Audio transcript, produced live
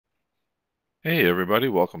Hey everybody,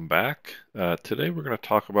 welcome back. Today we're going to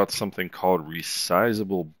talk about something called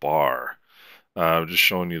Resizable BAR. I'm just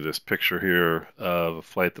showing you this picture here of a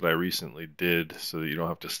flight that I recently did so that you don't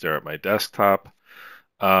have to stare at my desktop.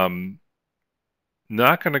 Um,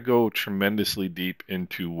 Not going to go tremendously deep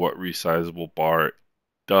into what Resizable BAR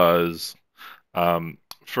does. Um,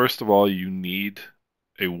 First of all, you need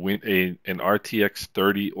an RTX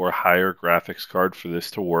 30 or higher graphics card for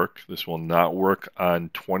this to work. This will not work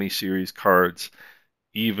on 20 series cards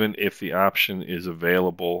even if the option is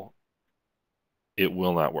available, it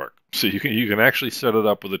will not work. So you can actually set it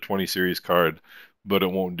up with a 20 series card, but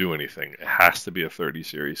it won't do anything. It has to be a 30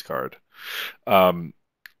 series card. Um,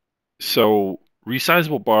 so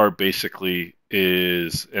resizable bar basically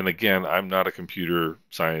is, and again, I'm not a computer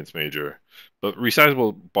science major, but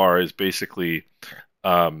resizable bar is basically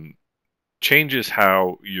um, changes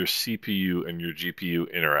how your CPU and your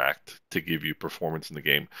GPU interact to give you performance in the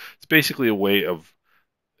game. It's basically a way of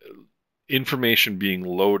information being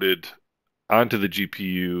loaded onto the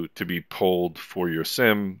GPU to be pulled for your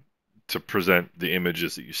sim to present the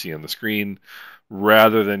images that you see on the screen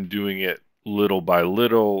rather than doing it little by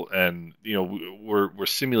little. And we're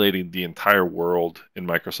simulating the entire world in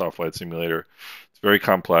Microsoft Flight Simulator. It's very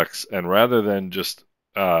complex, and rather than just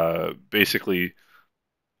basically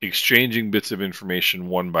exchanging bits of information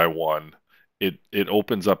one by one, it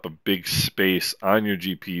opens up a big space on your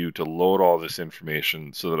GPU to load all this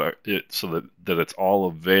information so that it's all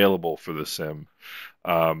available for the sim.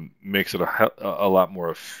 Makes it a lot more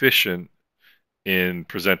efficient in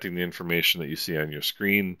presenting the information that you see on your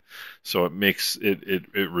screen. So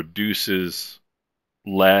it reduces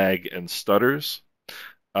lag and stutters,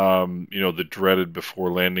 the dreaded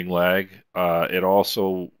before landing lag. It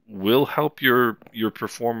also will help your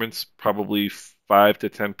performance probably 5 to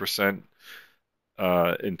 10%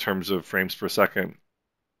 in terms of frames per second,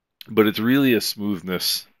 but it's really a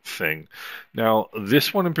smoothness thing. Now,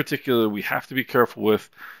 this one in particular, we have to be careful with.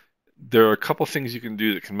 There are a couple things you can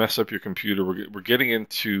do that can mess up your computer. We're getting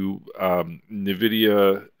into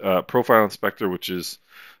NVIDIA Profile Inspector, which is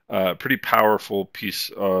a pretty powerful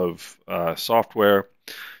piece of software.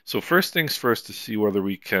 So first things first, to see whether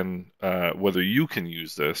you can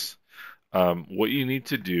use this, what you need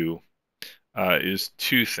to do is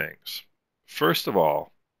two things. First of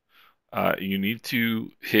all, you need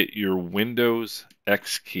to hit your Windows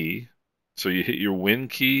X key. So you hit your Win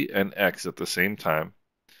key and X at the same time.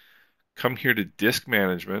 Come here to Disk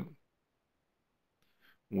Management.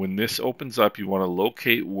 When this opens up, you want to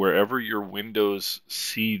locate wherever your Windows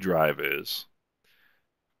C drive is.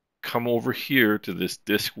 Come over here to this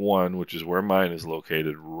Disk 1, which is where mine is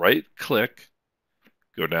located. Right click,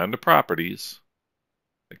 go down to Properties,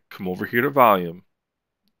 come over here to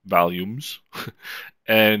Volumes,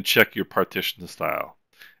 and check your partition style.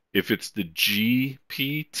 If it's the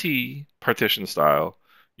GPT partition style,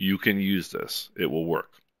 you can use this. It will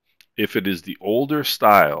work. If it is the older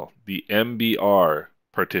style, the MBR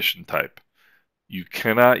partition type, you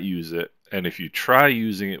cannot use it. And if you try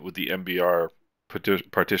using it with the MBR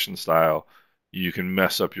partition style, you can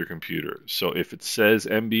mess up your computer. So if it says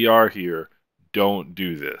MBR here, don't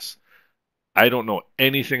do this. I don't know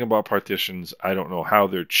anything about partitions. I don't know how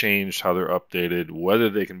they're changed, how they're updated, whether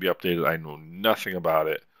they can be updated. I know nothing about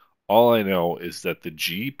it. All I know is that the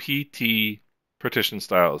GPT partition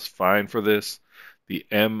style is fine for this. The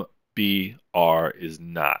MBR is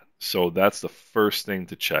not. So that's the first thing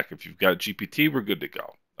to check. If you've got GPT, we're good to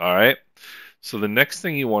go. All right. So the next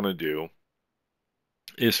thing you want to do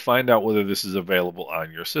is find out whether this is available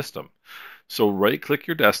on your system. So right click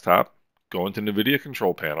your desktop, go into NVIDIA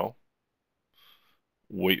Control Panel,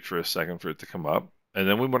 wait for a second for it to come up, and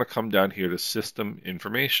then we want to come down here to System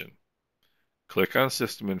Information. Click on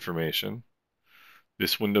System Information.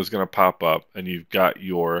 This window is going to pop up, and you've got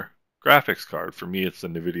your graphics card. For me, it's the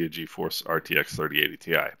NVIDIA GeForce RTX 3080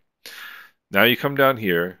 Ti. Now you come down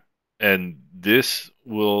here, and this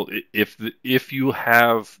will, if you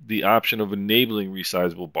have the option of enabling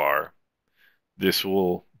resizable bar, this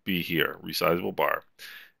will be here, resizable bar.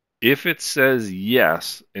 If it says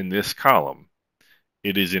yes in this column,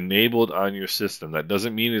 it is enabled on your system. That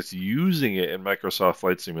doesn't mean it's using it in Microsoft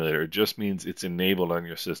Flight Simulator. It just means it's enabled on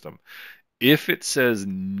your system. If it says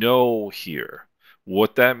no here,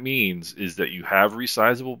 what that means is that you have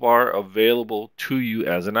resizable bar available to you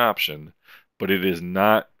as an option, but it is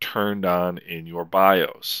not turned on in your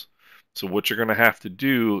BIOS. So what you're going to have to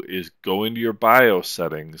do is go into your BIOS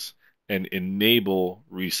settings and enable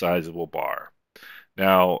resizable bar.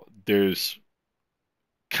 Now, there's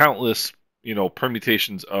countless,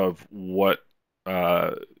 permutations of what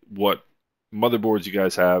motherboards you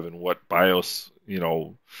guys have and what BIOS,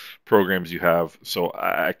 programs you have. So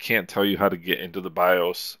I can't tell you how to get into the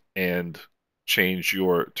BIOS and turn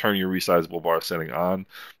your resizable bar setting on.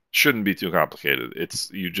 Shouldn't be too complicated.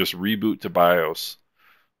 It's you just reboot to BIOS,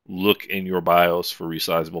 look in your BIOS for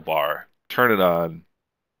resizable bar, turn it on,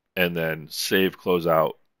 and then save, close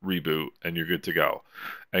out, reboot, and you're good to go.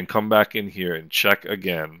 And come back in here and check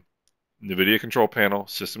again. NVIDIA control panel,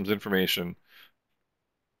 systems information,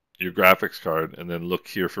 your graphics card, and then look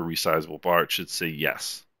here for resizable bar. It should say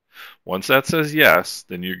yes. Once that says yes,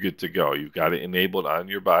 then you're good to go. You've got it enabled on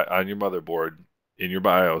your motherboard in your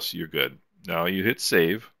BIOS. You're good. Now you hit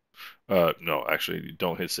save. No, actually, you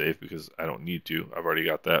don't hit save because I don't need to. I've already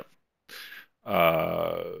got that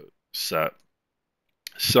uh, set.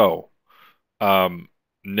 So um,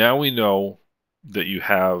 now we know that you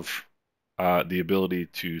have the ability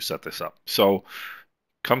to set this up. So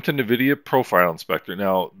come to NVIDIA Profile Inspector.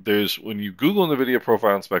 Now, when you Google NVIDIA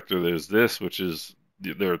Profile Inspector, there's this, which is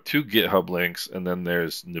there are two GitHub links, and then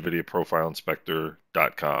there's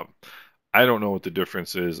NVIDIAProfileInspector.com. I don't know what the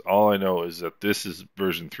difference is. All I know is that this is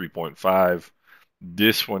version 3.5.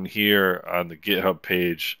 This one here on the GitHub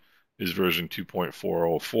page is version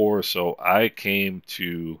 2.404. So I came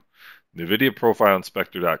to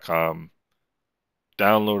NVIDIAProfileInspector.com,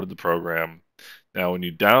 downloaded the program. Now, when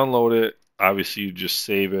you download it, obviously you just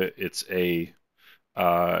save it. It's a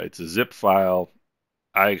zip file.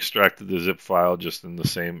 I extracted the zip file just in the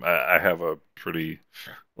same. I have a pretty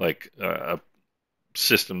a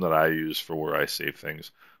system that I use for where I save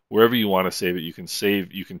things. Wherever you want to save it, you can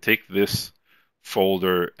save. You can take this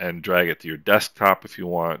folder and drag it to your desktop if you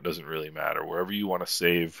want. It doesn't really matter. Wherever you want to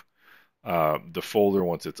save the folder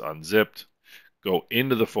once it's unzipped, go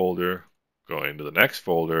into the folder, go into the next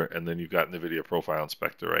folder, and then you've got NVIDIA Profile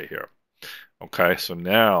Inspector right here. Okay, so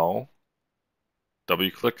now double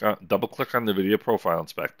click on the NVIDIA Profile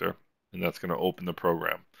Inspector, and that's going to open the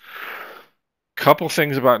program. Couple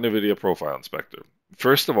things about NVIDIA Profile Inspector.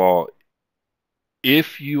 First of all,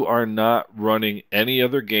 if you are not running any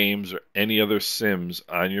other games or any other sims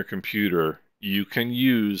on your computer, you can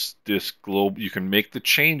use this you can make the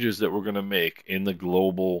changes that we're going to make in the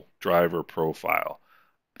global driver profile.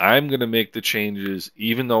 I'm going to make the changes,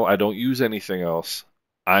 even though I don't use anything else.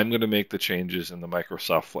 I'm going to make the changes in the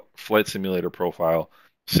Microsoft Flight Simulator profile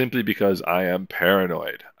simply because I am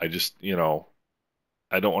paranoid. I just, I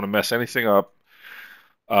don't want to mess anything up.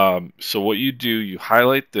 So what you do, you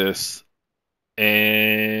highlight this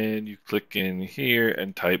and you click in here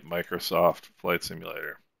and type Microsoft Flight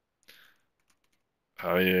Simulator.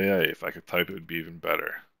 Oh yeah, if I could type it would be even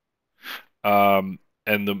better. And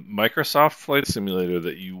the Microsoft Flight Simulator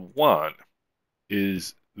that you want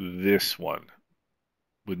is this one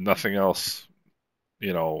with nothing else,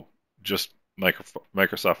 just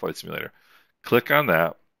Microsoft Flight Simulator. Click on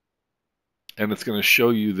that, and it's going to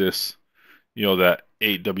show you this, that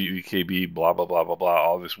 8WEKB, blah, blah, blah, blah, blah,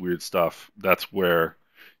 all this weird stuff. That's where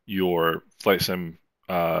your Flight Sim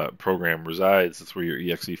program resides. That's where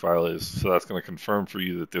your exe file is. So that's going to confirm for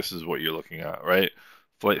you that this is what you're looking at, right?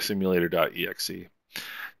 Flightsimulator.exe.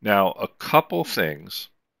 Now, a couple things.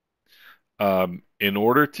 In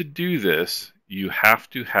order to do this, you have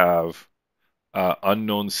to have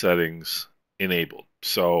unknown settings enabled.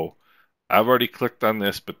 So I've already clicked on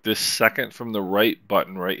this, but this second from the right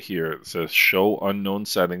button right here, it says Show Unknown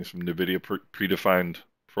Settings from NVIDIA Predefined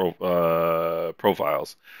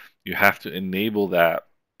Profiles. You have to enable that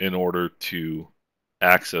in order to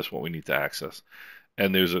access what we need to access.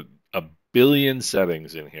 And there's a billion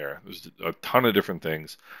settings in here. There's a ton of different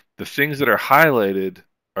things. The things that are highlighted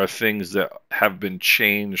are things that have been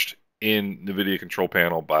changed in NVIDIA control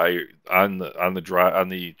panel on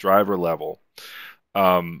the driver level.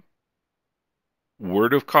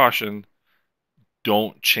 Word of caution: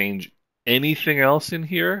 don't change anything else in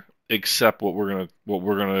here except what we're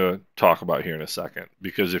gonna talk about here in a second.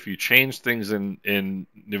 Because if you change things in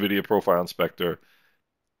NVIDIA Profile Inspector,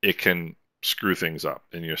 it can screw things up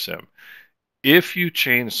in your sim. If you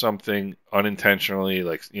change something unintentionally,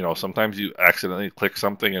 like sometimes you accidentally click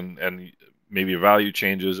something and maybe a value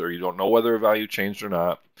changes, or you don't know whether a value changed or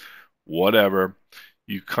not, whatever,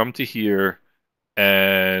 you come to here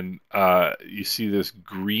and you see this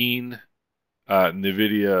green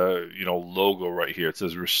NVIDIA logo right here. It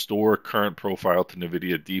says Restore Current Profile to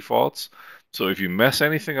NVIDIA Defaults. So if you mess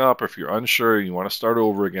anything up, or if you're unsure and you want to start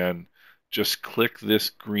over again, just click this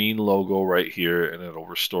green logo right here and it'll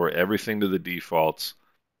restore everything to the defaults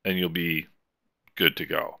and you'll be good to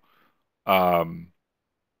go.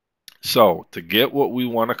 So to get what we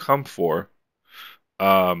want to come for,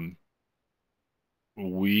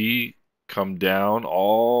 we come down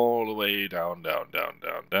all the way down, down, down,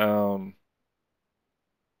 down, down.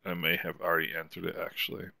 I may have already entered it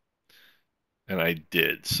actually. And I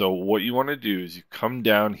did. So what you want to do is you come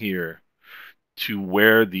down here to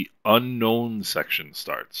where the unknown section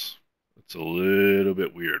starts. It's a little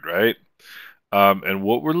bit weird, right? And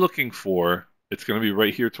what we're looking for, it's going to be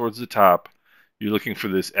right here towards the top. You're looking for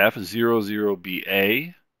this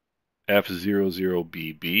F00BA,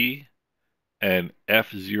 F00BB, and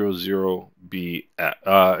F00B,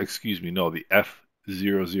 excuse me, no, the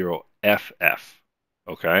F00FF.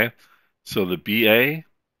 Okay? So the BA,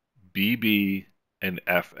 BB, and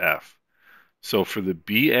FF. So for the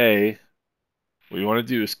BA, what you want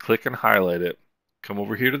to do is click and highlight it, come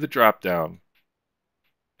over here to the drop down,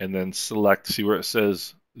 and then select, see where it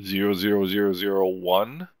says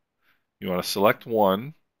 00001? You want to select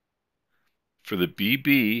 1. For the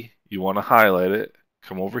BB, you want to highlight it,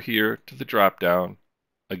 come over here to the drop down,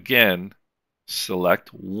 again, select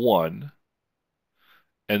 1.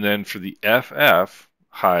 And then for the FF,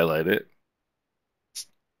 highlight it,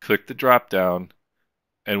 click the drop down,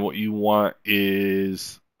 and what you want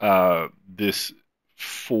is this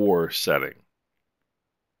 4 setting.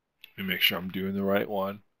 Let me make sure I'm doing the right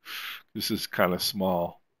one. This is kind of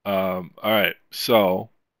small. All right, so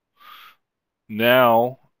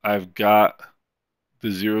now I've got the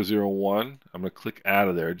 001. I'm going to click out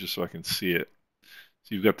of there just so I can see it.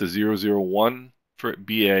 So you've got the 001 for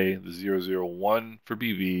BA, the 001 for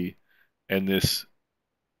BB, and this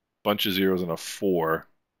bunch of zeros and a 4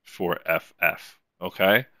 for FF.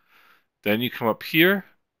 Okay? Then you come up here,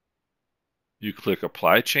 you click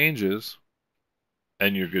Apply Changes,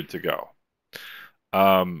 and you're good to go.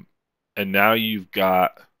 And now you've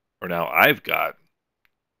got, or now I've got,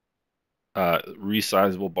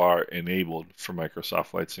 Resizable BAR enabled for Microsoft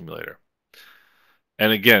Flight Simulator.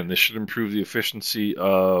 And again, this should improve the efficiency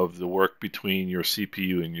of the work between your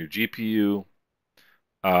CPU and your GPU.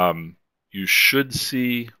 You should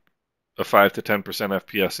see a 5 to 10%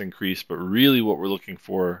 FPS increase, but really what we're looking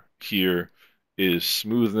for here is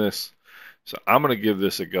smoothness. So I'm going to give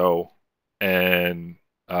this a go, and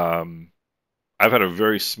I've had a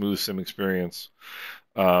very smooth sim experience,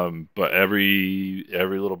 but every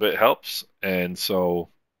little bit helps, and so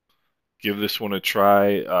give this one a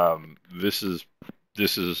try. This is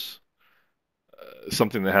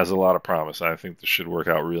something that has a lot of promise. I think this should work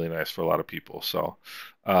out really nice for a lot of people. So,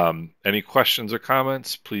 any questions or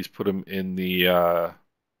comments, please put them in the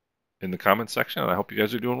comment section, and I hope you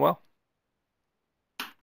guys are doing well.